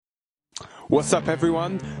What's up,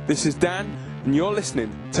 everyone? This is Dan, and you're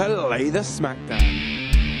listening to Lay the Smackdown.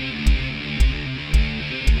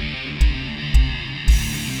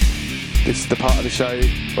 This is the part of the show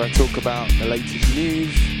where I talk about the latest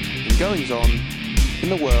news and goings on in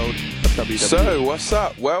the world of WWE. So, what's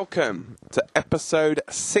up? Welcome to episode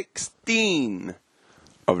 16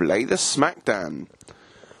 of Lay the Smackdown.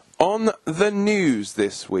 On the news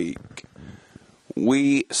this week,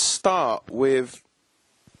 we start with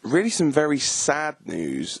really some very sad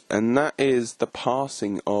news, and that is the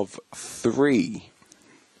passing of 3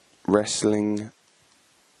 wrestling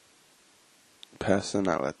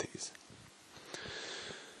personalities.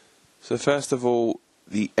 So first of all,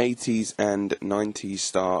 the 80s and 90s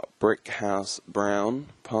star Brickhouse Brown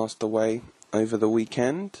passed away over the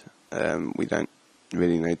weekend. We don't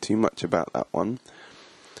really know too much about that one.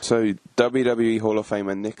 So WWE Hall of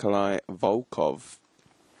Famer Nikolai Volkov,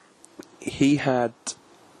 he had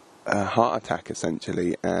a heart attack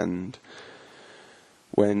essentially, and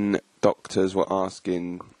when doctors were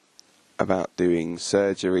asking about doing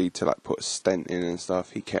surgery to put a stent in and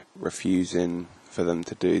stuff, he kept refusing for them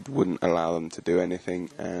to do, wouldn't allow them to do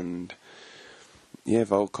anything, and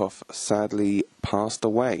Volkov sadly passed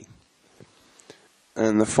away.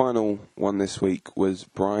 And the final one this week was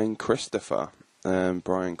Brian Christopher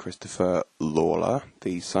Lawler,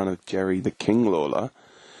 the son of Jerry the King Lawler.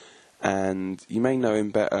 And you may know him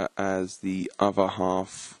better as the other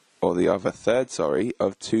third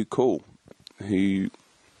of Too Cool, who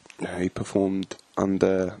he performed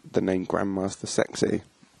under the name Grandmaster Sexy.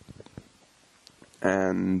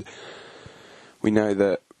 And we know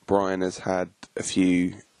that Brian has had a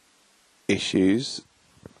few issues,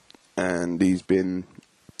 and he's been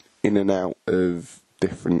in and out of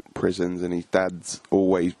different prisons, and his dad's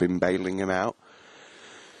always been bailing him out.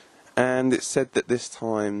 And it's said that this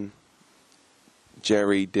time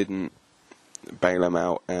Jerry didn't bail him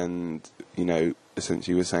out, and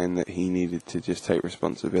essentially was saying that he needed to just take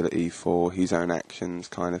responsibility for his own actions,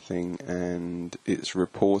 kind of thing. And it's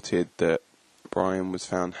reported that Brian was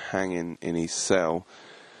found hanging in his cell,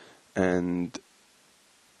 and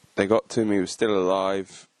they got to him. He was still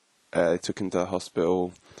alive. They took him to the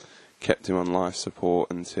hospital, kept him on life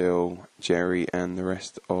support until Jerry and the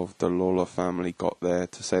rest of the Lawler family got there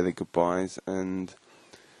to say their goodbyes, and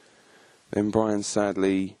then Brian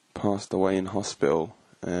sadly passed away in hospital.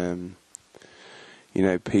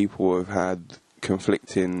 People have had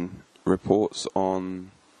conflicting reports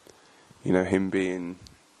on, him being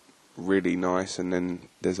really nice, and then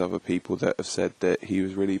there's other people that have said that he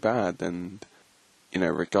was really bad. And,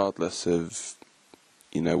 regardless of,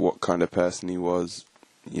 what kind of person he was,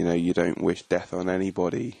 you don't wish death on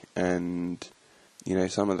anybody. And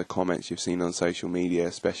some of the comments you've seen on social media,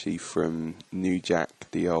 especially from New Jack,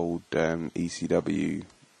 the old ECW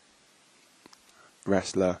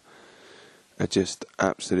wrestler, are just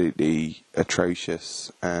absolutely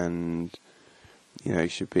atrocious, and he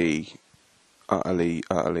should be utterly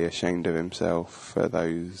ashamed of himself for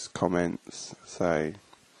those comments. So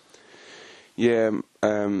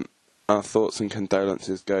our thoughts and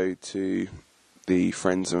condolences go to the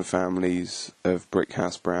friends and families of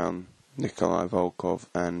Brickhouse Brown, Nikolai Volkov,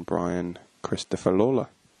 and Brian Christopher Lawler.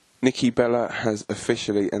 Nikki Bella has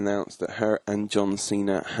officially announced that her and John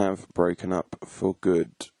Cena have broken up for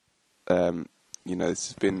good. This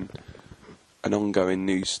has been an ongoing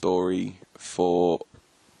news story for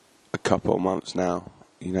a couple of months now.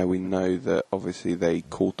 We know that obviously they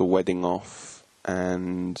called the wedding off,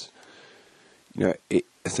 and it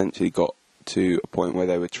essentially got to a point where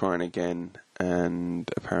they were trying again,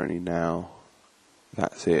 and apparently now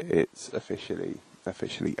that's it. It's officially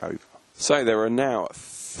over. So there are now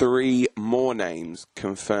 3 more names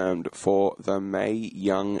confirmed for the Mae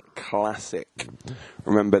Young Classic.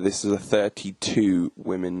 Remember, this is a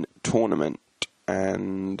 32-women tournament,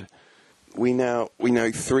 and we know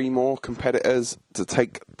 3 more competitors to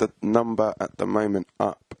take the number at the moment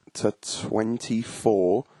up to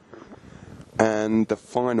 24. And the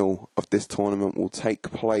final of this tournament will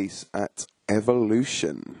take place at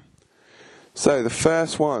Evolution. So the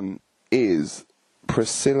first one is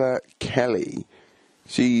Priscilla Kelly.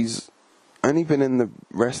 She's only been in the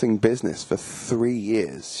wrestling business for 3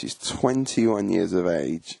 years. She's 21 years of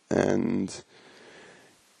age, and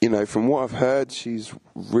from what I've heard, she's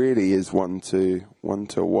really is one to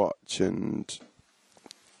watch. And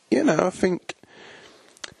I think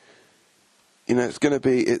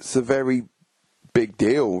it's a very big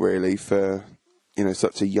deal, really, for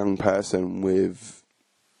such a young person with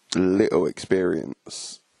little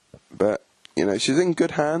experience. But she's in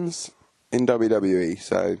good hands in WWE,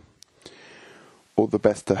 so all the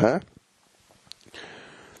best to her.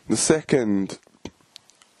 The second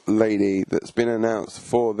lady that's been announced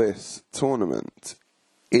for this tournament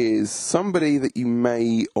is somebody that you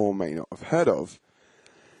may or may not have heard of.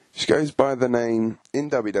 She goes by the name in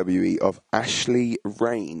WWE of Ashley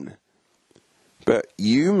Rain, but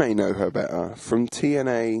you may know her better from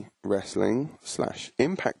TNA Wrestling /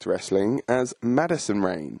 Impact Wrestling as Madison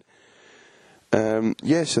Rain.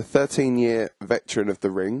 She's a 13-year veteran of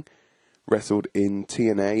the ring, wrestled in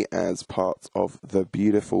TNA as part of the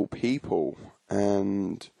Beautiful People,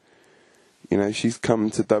 and she's come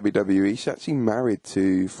to WWE. She's actually married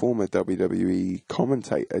to former WWE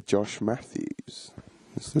commentator Josh Matthews.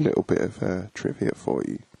 Just a little bit of trivia for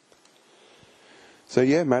you. So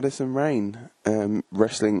yeah, Madison Rain,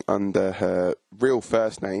 wrestling under her real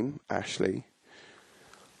first name, Ashley.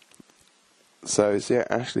 So yeah,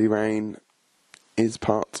 Ashley Rain is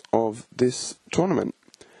part of this tournament.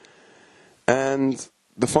 And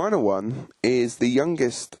the final one is the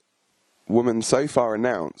youngest woman so far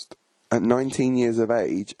announced at 19 years of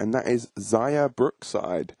age, and that is Xia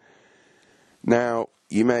Brookside. Now,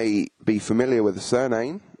 you may be familiar with the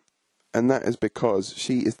surname, and that is because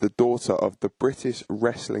she is the daughter of the British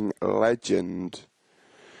wrestling legend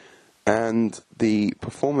and the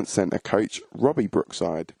Performance Centre coach, Robbie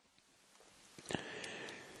Brookside.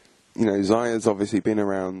 Xia's obviously been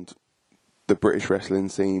around the British wrestling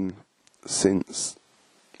scene since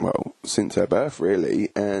her birth, really,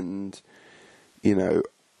 and,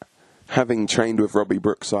 having trained with Robbie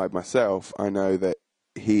Brookside myself, I know that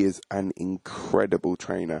he is an incredible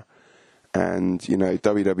trainer. And,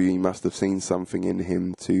 WWE must have seen something in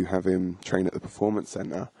him to have him train at the Performance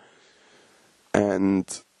Centre.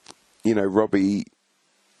 And, Robbie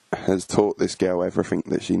has taught this girl everything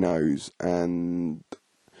that she knows. And,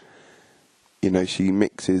 she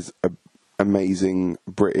mixes a amazing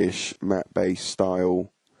British mat-based style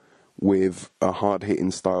with a hard-hitting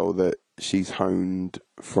style that she's honed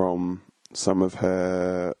from some of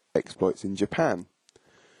her exploits in Japan.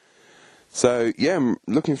 So, yeah, I'm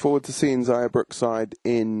looking forward to seeing Xia Brookside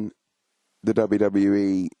in the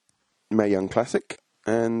WWE Mae Young Classic,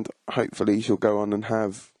 and hopefully she'll go on and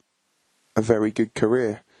have a very good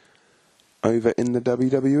career over in the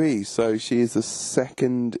WWE. So she is the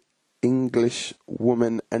second English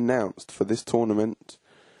woman announced for this tournament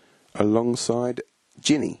alongside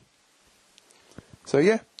Ginny. So,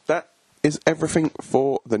 yeah, that is everything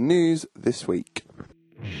for the news this week.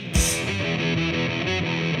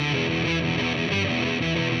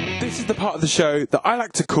 This is the part of the show that I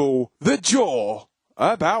like to call The Jaw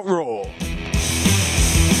About Raw.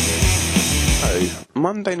 So,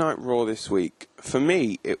 Monday Night Raw this week, for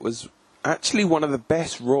me, it was actually one of the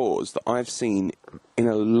best Raws that I've seen in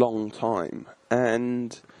a long time.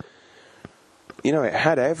 And, it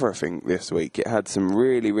had everything this week. It had some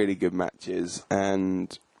really, really good matches.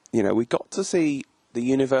 And, we got to see the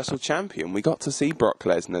Universal Champion. We got to see Brock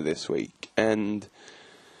Lesnar this week. And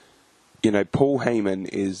Paul Heyman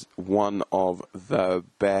is one of the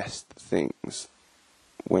best things.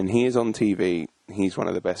 When he is on TV, he's one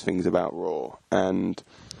of the best things about Raw. And,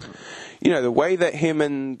 the way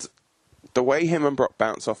him and Brock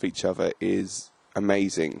bounce off each other is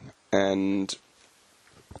amazing. And,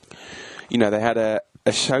 they had a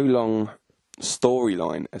show-long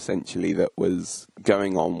storyline, essentially, that was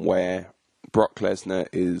going on where Brock Lesnar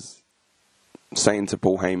is saying to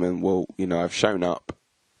Paul Heyman, well, I've shown up.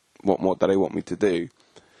 What more do they want me to do?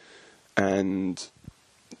 And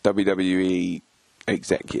WWE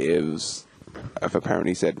executives have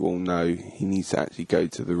apparently said, well, no, he needs to actually go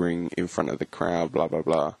to the ring in front of the crowd, blah, blah,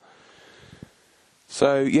 blah.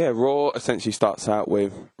 So, yeah, Raw essentially starts out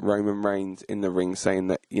with Roman Reigns in the ring saying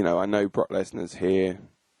that, I know Brock Lesnar's here,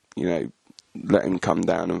 let him come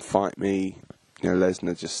down and fight me.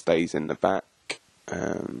 Lesnar just stays in the back.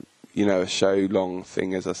 A show-long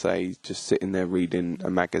thing, as I say, just sitting there reading a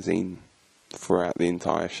magazine throughout the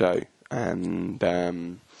entire show. And,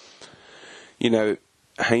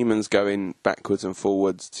 Heyman's going backwards and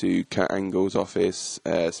forwards to Kurt Angle's office,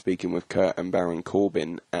 speaking with Kurt and Baron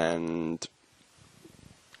Corbin. And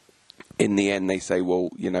in the end, they say,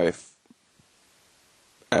 well, if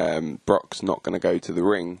Brock's not going to go to the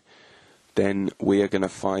ring, then we are going to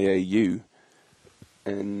fire you.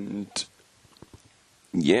 And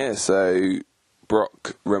yeah, so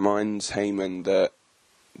Brock reminds Heyman that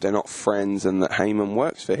they're not friends and that Heyman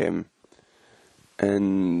works for him.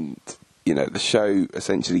 And, the show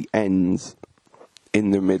essentially ends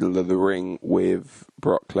in the middle of the ring with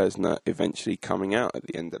Brock Lesnar eventually coming out at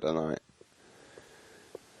the end of the night.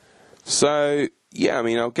 So, yeah,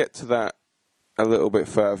 I'll get to that a little bit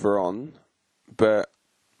further on. But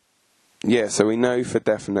Yeah, so we know for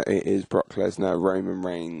definite it is Brock Lesnar, Roman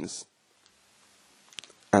Reigns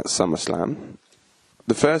at SummerSlam.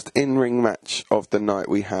 The first in-ring match of the night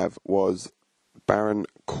we have was Baron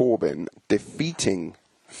Corbin defeating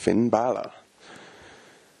Finn Balor.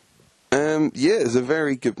 Yeah, it was a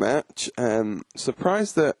very good match.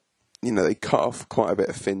 Surprised that, they cut off quite a bit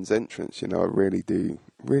of Finn's entrance. I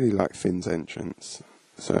really like Finn's entrance.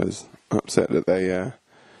 So I was upset that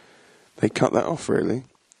they cut that off, really.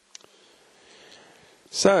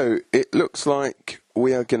 So, it looks like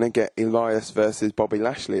we are going to get Elias versus Bobby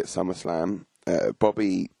Lashley at SummerSlam.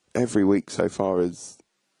 Bobby, every week so far,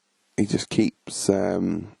 he just keeps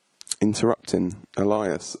interrupting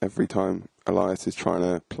Elias. Every time Elias is trying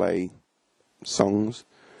to play songs,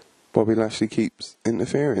 Bobby Lashley keeps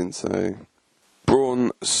interfering. So,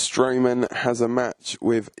 Braun Strowman has a match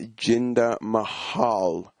with Jinder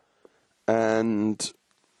Mahal. And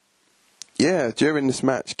yeah, during this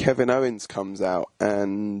match, Kevin Owens comes out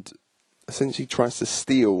and essentially tries to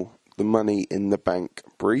steal the Money in the Bank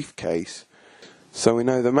briefcase. So we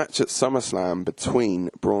know the match at SummerSlam between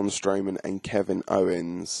Braun Strowman and Kevin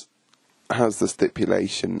Owens has the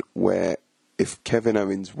stipulation where if Kevin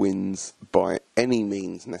Owens wins by any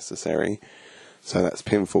means necessary, so that's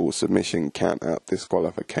pinfall, submission, count out,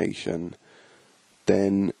 disqualification,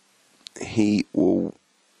 then he will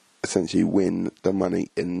essentially win the Money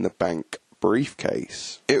in the Bank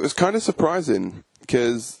briefcase. It was kind of surprising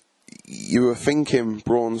because you were thinking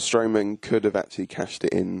Braun Strowman could have actually cashed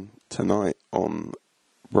it in tonight on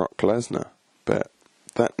Brock Lesnar, but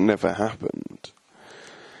that never happened.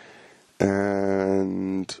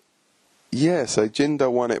 And yeah, so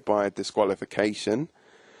Jinder won it by disqualification,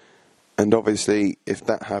 and obviously if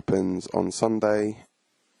that happens on Sunday,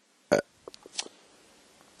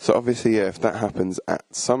 if that happens at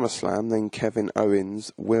SummerSlam, then Kevin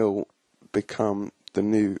Owens will become the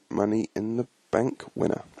new Money in the Bank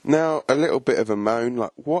winner. Now, a little bit of a moan,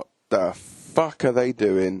 like, what the fuck are they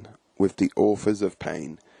doing with the Authors of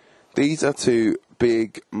Pain? These are two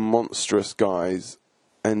big, monstrous guys,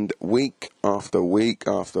 and week after week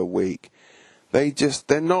after week, they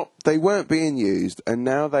weren't being used, and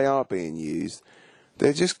now they are being used.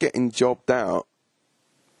 They're just getting jobbed out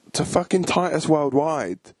to fucking Titus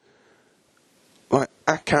Worldwide. Like,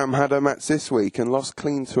 Akam had a match this week and lost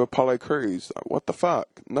clean to Apollo Crews. Like, what the fuck?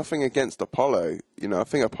 Nothing against Apollo. I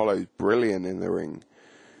think Apollo's brilliant in the ring.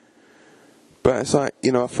 But it's like,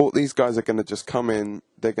 I thought these guys are going to just come in,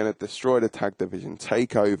 they're going to destroy the tag division,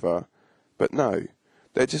 take over. But no,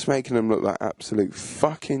 they're just making them look like absolute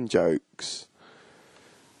fucking jokes.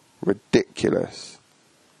 Ridiculous.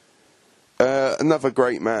 Another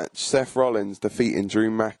great match. Seth Rollins defeating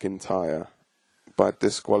Drew McIntyre by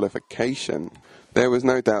disqualification. There was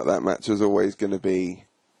no doubt that match was always going to be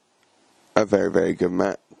a very, very good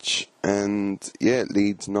match. And yeah, it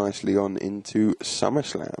leads nicely on into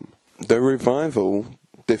SummerSlam. The Revival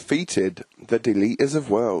defeated the Deleters of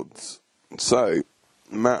Worlds. So,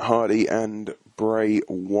 Matt Hardy and Bray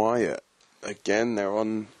Wyatt. Again, they're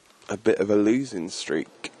on a bit of a losing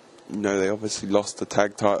streak. They obviously lost the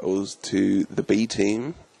tag titles to the B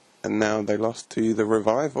team, and now they lost to the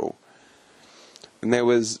Revival. And there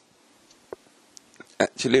was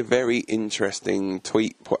actually a very interesting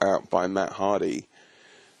tweet put out by Matt Hardy,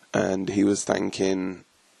 and he was thanking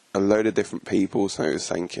a load of different people. So he was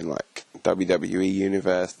thanking like WWE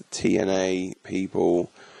Universe, the TNA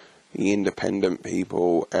people, the independent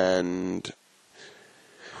people, and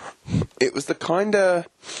it was the kind of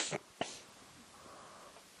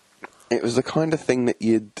thing that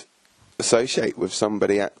you'd associate with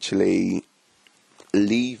somebody actually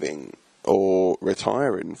leaving or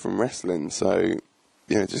retiring from wrestling. So,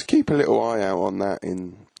 just keep a little eye out on that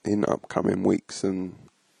in upcoming weeks and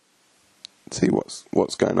see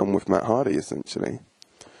what's going on with Matt Hardy, essentially.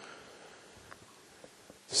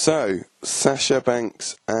 So, Sasha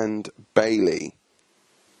Banks and Bayley,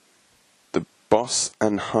 the Boss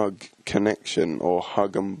and Hug connection, or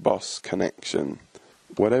Hug and Boss connection,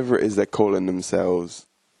 whatever it is they're calling themselves,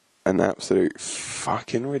 an absolute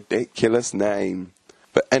fucking ridiculous name.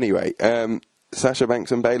 But anyway, Sasha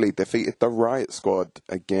Banks and Bayley defeated the Riot Squad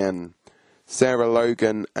again. Sarah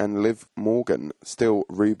Logan and Liv Morgan still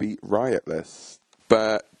Ruby Riotless.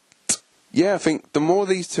 But yeah, I think the more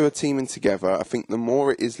these two are teaming together, I think the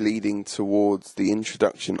more it is leading towards the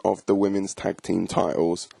introduction of the women's tag team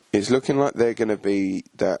titles. It's looking like they're going to be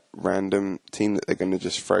that random team that they're going to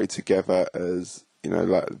just throw together as,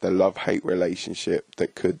 like the love-hate relationship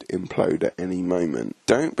that could implode at any moment.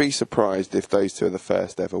 Don't be surprised if those two are the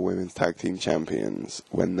first ever women's tag team champions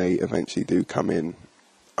when they eventually do come in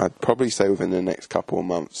I'd probably say within the next couple of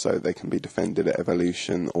months, so they can be defended at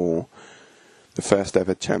Evolution, or the first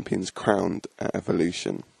ever champions crowned at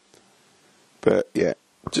Evolution. But yeah,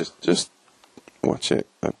 just watch it.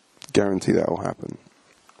 I guarantee that will happen.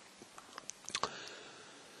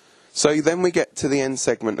 So then we get to the end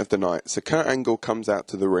segment of the night. So Kurt Angle comes out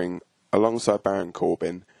to the ring alongside Baron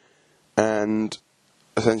Corbin and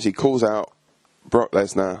essentially calls out Brock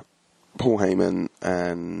Lesnar, Paul Heyman,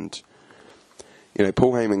 and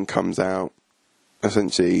Paul Heyman comes out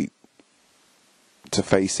essentially to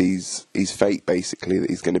face his fate, basically, that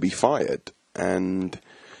he's going to be fired. And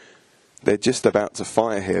they're just about to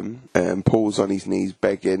fire him, and Paul's on his knees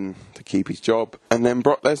begging to keep his job. And then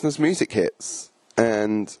Brock Lesnar's music hits,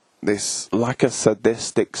 and this, like a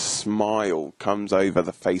sadistic smile comes over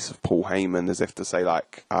the face of Paul Heyman, as if to say,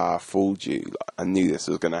 like, I fooled you. Like, I knew this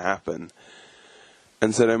was going to happen.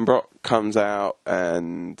 And so then Brock comes out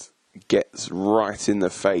and gets right in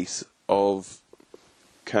the face of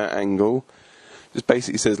Kurt Angle. Just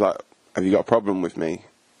basically says, like, have you got a problem with me?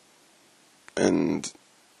 And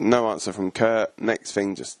no answer from Kurt. Next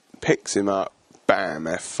thing, just picks him up. Bam,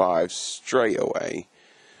 F5 straight away.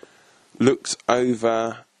 Looks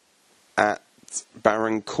over at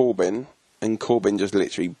Baron Corbin, and Corbin just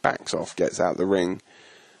literally backs off, gets out the ring.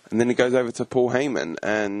 And then he goes over to Paul Heyman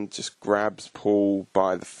and just grabs Paul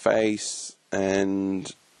by the face.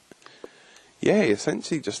 And yeah,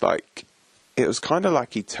 essentially just like, it was kind of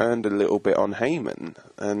like he turned a little bit on Heyman.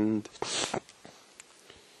 And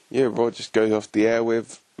yeah, Raw just goes off the air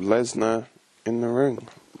with Lesnar in the ring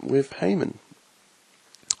with Heyman.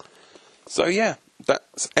 So yeah,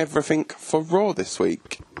 that's everything for Raw this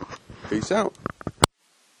week. Peace out.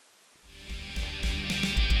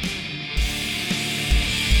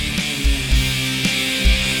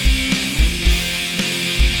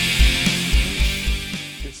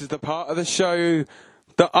 This is the part of the show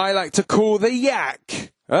that I like to call the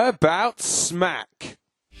Yak About Smack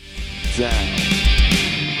Down.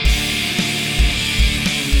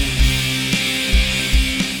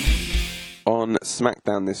 On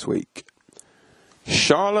SmackDown this week,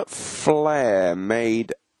 Charlotte Flair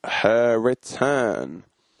made her return.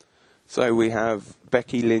 So we have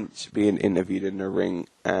Becky Lynch being interviewed in the ring,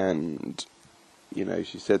 and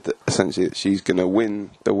she said that essentially that she's going to win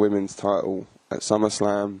the women's title at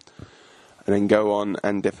SummerSlam and then go on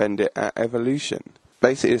and defend it at Evolution.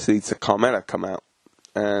 Basically, this leads to Carmella come out,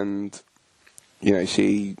 and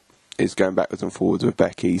she is going backwards and forwards with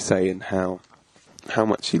Becky, saying how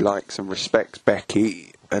much she likes and respects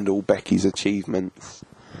Becky and all Becky's achievements.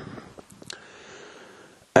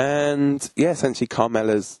 And yeah, essentially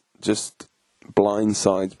Carmella's just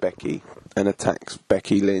blindsides Becky and attacks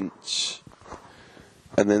Becky Lynch.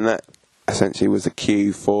 And then that essentially was a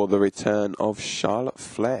cue for the return of Charlotte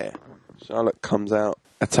Flair. Charlotte comes out,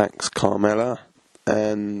 attacks Carmella,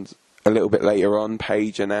 and a little bit later on,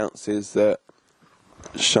 Paige announces that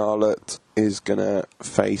Charlotte is going to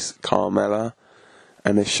face Carmella.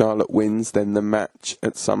 And if Charlotte wins, then the match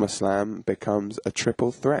at SummerSlam becomes a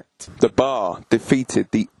triple threat. The Bar defeated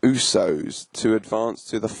the Usos to advance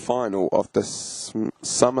to the final of the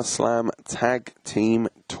SummerSlam Tag Team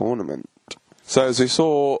Tournament. So as we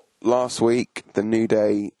saw last week, the New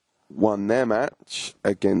Day won their match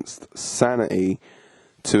against Sanity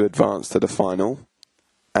to advance to the final.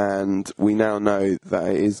 And we now know that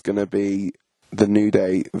it is going to be the New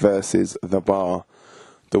Day versus the Bar.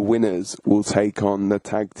 The winners will take on the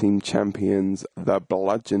tag team champions, the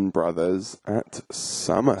Bludgeon Brothers, at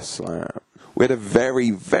SummerSlam. We had a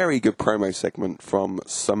very, very good promo segment from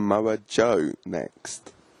Samoa Joe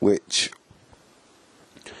next, which,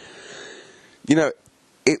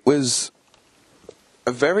 it was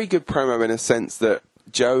a very good promo in a sense that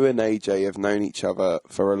Joe and AJ have known each other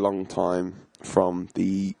for a long time from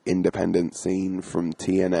the independent scene, from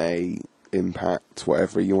TNA, Impact,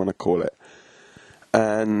 whatever you want to call it.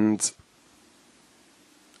 And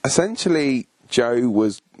essentially, Joe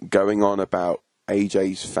was going on about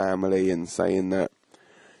AJ's family and saying that,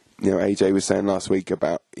 AJ was saying last week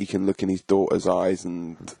about he can look in his daughter's eyes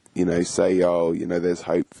and, say, there's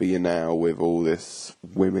hope for you now with all this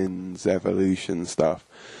women's evolution stuff.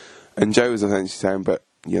 And Joe was essentially saying, but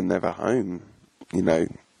you're never home, you're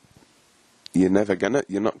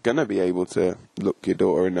not gonna be able to look your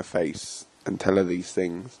daughter in the face and tell her these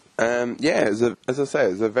things. As I say,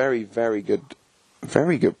 it was a very, very good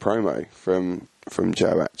promo from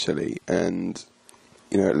Joe, actually, and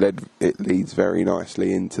it leads very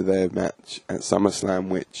nicely into their match at SummerSlam,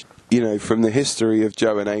 which from the history of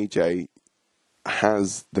Joe and AJ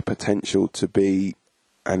has the potential to be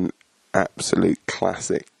an absolute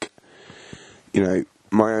classic.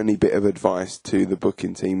 my only bit of advice to the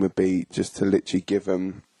booking team would be just to literally give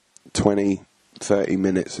them 20, 30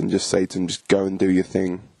 minutes and just say to them, just go and do your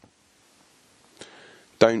thing.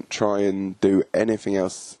 Don't try and do anything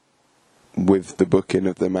else with the booking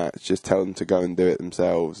of the match. Just tell them to go and do it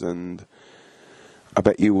themselves, and I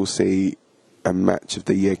bet you will see a match of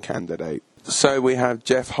the year candidate. So we have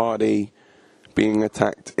Jeff Hardy being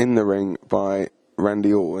attacked in the ring by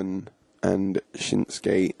Randy Orton and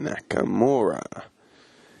Shinsuke Nakamura.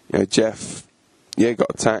 You know, Jeff, got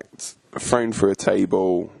attacked, thrown through a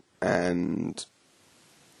table, and,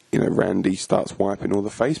 Randy starts wiping all the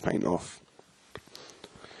face paint off.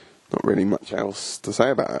 Not really much else to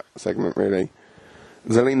say about that segment, really.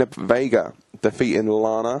 Zelina Vega defeated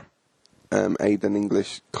Lana. Aiden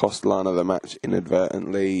English cost Lana the match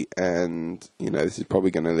inadvertently, and, this is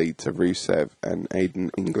probably going to lead to Rusev and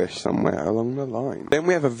Aiden English somewhere along the line. Then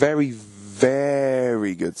we have a very,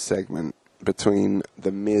 very good segment between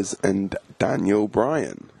The Miz and Daniel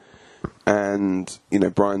Bryan. And,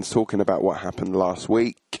 Bryan's talking about what happened last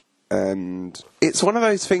week, and it's one of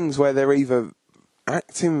those things where they're either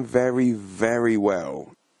acting very, very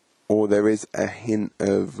well, or there is a hint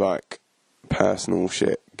of, personal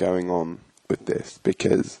shit going on with this,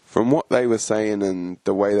 because from what they were saying and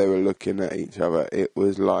the way they were looking at each other, it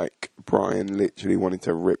was like Bryan literally wanted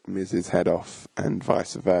to rip Miz's head off and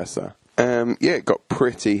vice versa. It got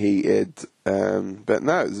pretty heated, but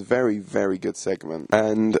no, it was a very, very good segment.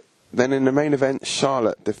 And then in the main event,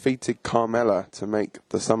 Charlotte defeated Carmella to make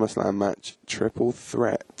the SummerSlam match triple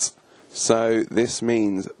threat. So this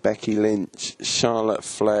means Becky Lynch, Charlotte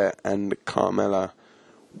Flair and Carmella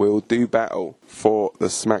will do battle for the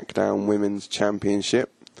SmackDown Women's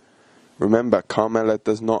Championship. Remember, Carmella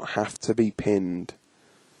does not have to be pinned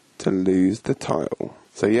to lose the title.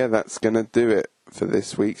 So that's going to do it for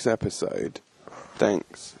this week's episode.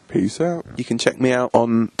 Thanks. Peace out. You can check me out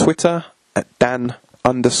on Twitter at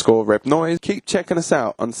Dan_RebNoise. Keep checking us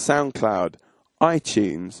out on SoundCloud,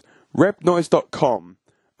 iTunes, RebNoise.com,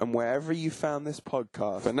 and wherever you found this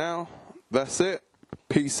podcast. For now, that's it.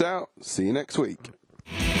 Peace out. See you next week.